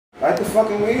Light the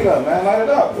fucking weed up, man. Light it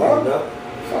up, bro. Light it up.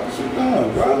 Fuck what you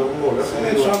doing, bro? Send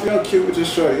that Trump, you're cute with your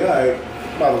shorty. Alright,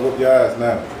 I'm about to whoop your ass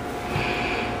now.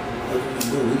 That's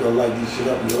what we do. We gonna light this shit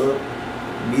up, you heard?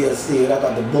 BSC, I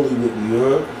got the bully with me, you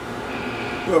heard?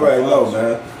 You already know,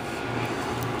 man.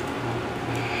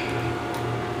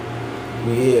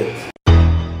 We here.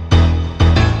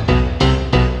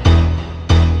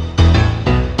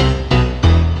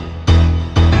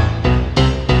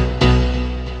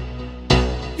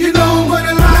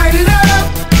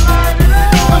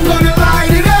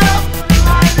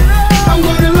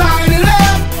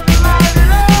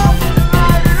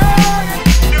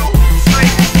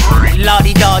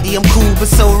 I'm cool but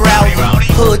so rowdy.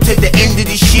 Hood to the end of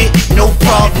this shit, no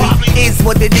problem. Is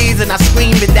what it is and I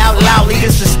scream it out loudly.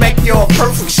 Disrespect, you're a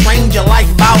perfect stranger like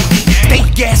Bowdy. Stay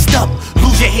gassed up,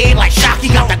 lose your head like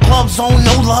Shocky. Got the gloves on,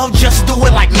 no love, just do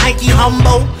it like Nike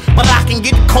Humbo. But I can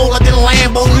get colder than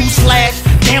Lambo, newsflash.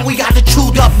 Damn, we got the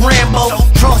chewed up Rambo.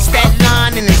 Trust that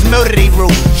line and it's murder they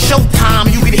wrote. Showtime,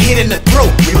 you get hit in the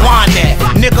throat. Rewind that,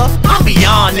 nigga, I'm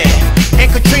beyond that. And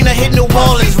Katrina hit New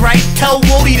Orleans, right? Tell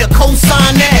Woody to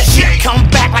co-sign that. Shit come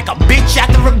back like a bitch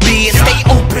after a beer. Stay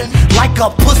open like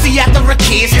a pussy after a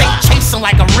kid. Stay chasing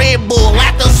like a Red Bull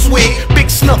after a swig.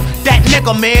 Big Snuff, that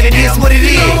nigga, man, it is what it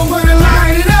is. I'm gonna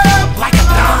light it up like a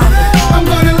diamond. I'm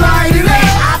gonna light it up.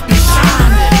 I be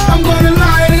shining. I'm gonna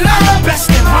light it up. I'm the best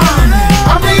in rhyming.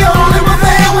 I'm the only one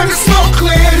there when the smoke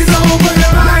clears. So I'm gonna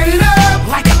light it up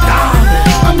like a diamond.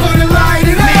 I'm gonna light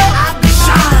it up. I be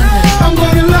shining. I'm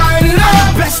gonna light it up. I'm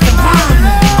the best in rhyming.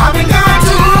 I've been gone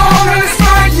too long and it's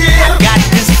my year. I got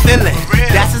this feeling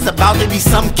that's just about to be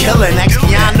some killing. Next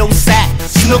Keanu sat,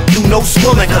 Snook do no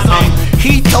swilling. Cause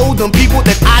he told them people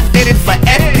that I did it for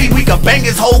FP. We could bang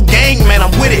his whole gang, man,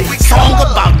 I'm with it. Song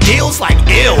about deals like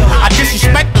ill. I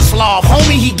disrespect the Slav,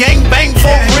 homie, he gang bang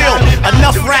for real.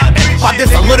 Enough rap by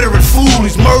this illiterate fool.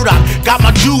 He's murder. Got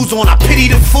my Jews on, I pity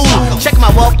the fool. Check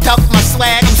my walk, talk, my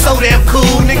swag, I'm so damn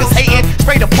cool. Niggas hating,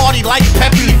 spray the party like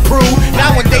Pepe Prue.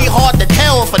 Nowadays hard to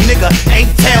tell if a nigga ain't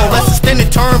tell. Let's extend the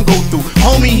term go through.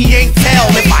 Homie, he ain't tell.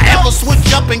 If I ever switch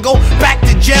up and go back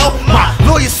to jail, my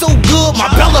lawyer's so good,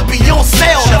 my Bella be on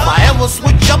sale. If I ever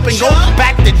switch up and go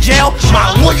back to jail,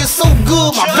 my lawyer's so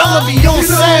good, my Bella be on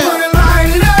sale. I'm gonna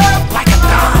light it up like a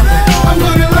diamond. I'm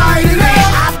gonna light it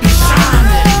up. I be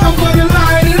shining. I'm gonna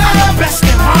light it up. I'm the best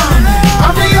in rhyming.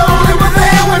 I'm the only one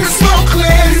there when the smoke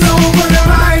clears. So I'm gonna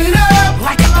light it up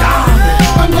like a diamond.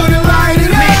 I'm gonna light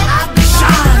it up. I be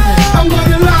shining. I'm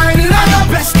gonna light it up. I'm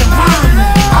the best in rhyming.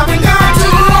 I've been gone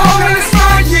too long and it's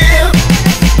my year.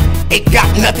 It got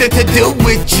nothing to do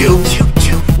with you.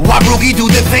 Why Roogie do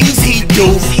the things he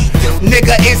do?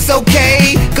 Nigga, it's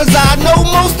okay, cause I know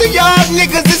most of y'all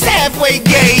niggas is halfway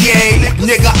gay, yeah.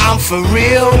 Nigga, I'm for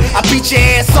real. I beat your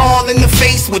ass all in the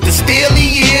face with the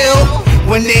steely ill.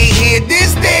 When they hear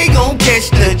this, they gon'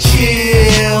 catch the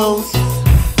chills.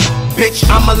 Bitch,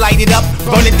 I'ma light it up,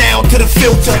 burn it down to the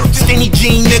filter. Skinny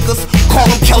jean niggas, call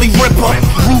him Kelly Ripper.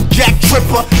 Rude Jack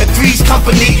Tripper, and Three's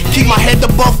Company. Keep my head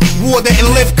above water and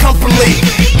live comfortably.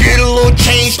 Get a little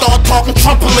change, start talking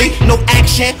trumpily. No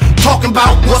action, talking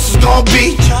about what's it gonna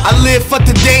be. I live for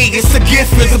today, it's a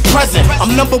gift, it's a present.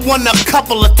 I'm number one a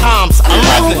couple of times, 11.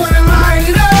 I'm gonna light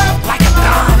it up like a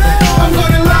diamond. I'm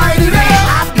gonna light it up.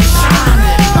 I be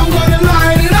shining. I'm gonna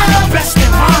light it I'm up. the best in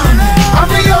rhyming. I'm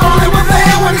the only one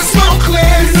there when the smoke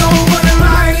clears. So I'm gonna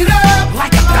light it up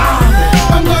like a diamond.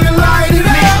 I'm gonna light it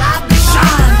up. I be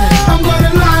shining. I'm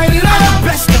gonna light it I'm up. the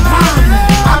best in rhyming.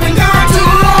 I've been gone too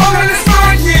long and it's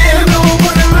my year. So I'm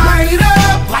gonna light it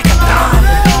up like a diamond.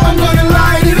 I'm gonna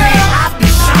light it up. I be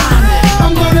shining.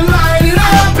 I'm gonna light it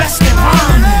I'm the up. best in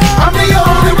rhyming. I'm the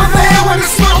only one there when the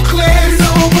smoke clears. So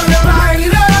I'm gonna light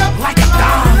it up like a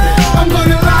diamond. I'm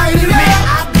gonna light it up.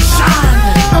 I be shining.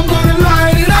 I'm gonna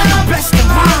light it I'm the up. best in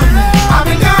rhyming. I've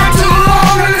been gone too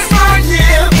long and it's my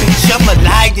year. Bitch, I'ma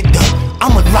light it up.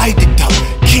 I'ma light it up.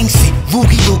 King C,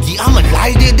 Roogie Loogie, I'ma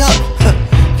light it up.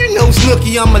 You know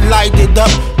Snooky, I'ma light it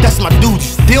up. That's my duty.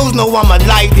 Dillyillz know I'ma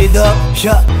light it up.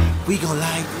 Yeah, we gon'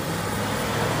 light it up.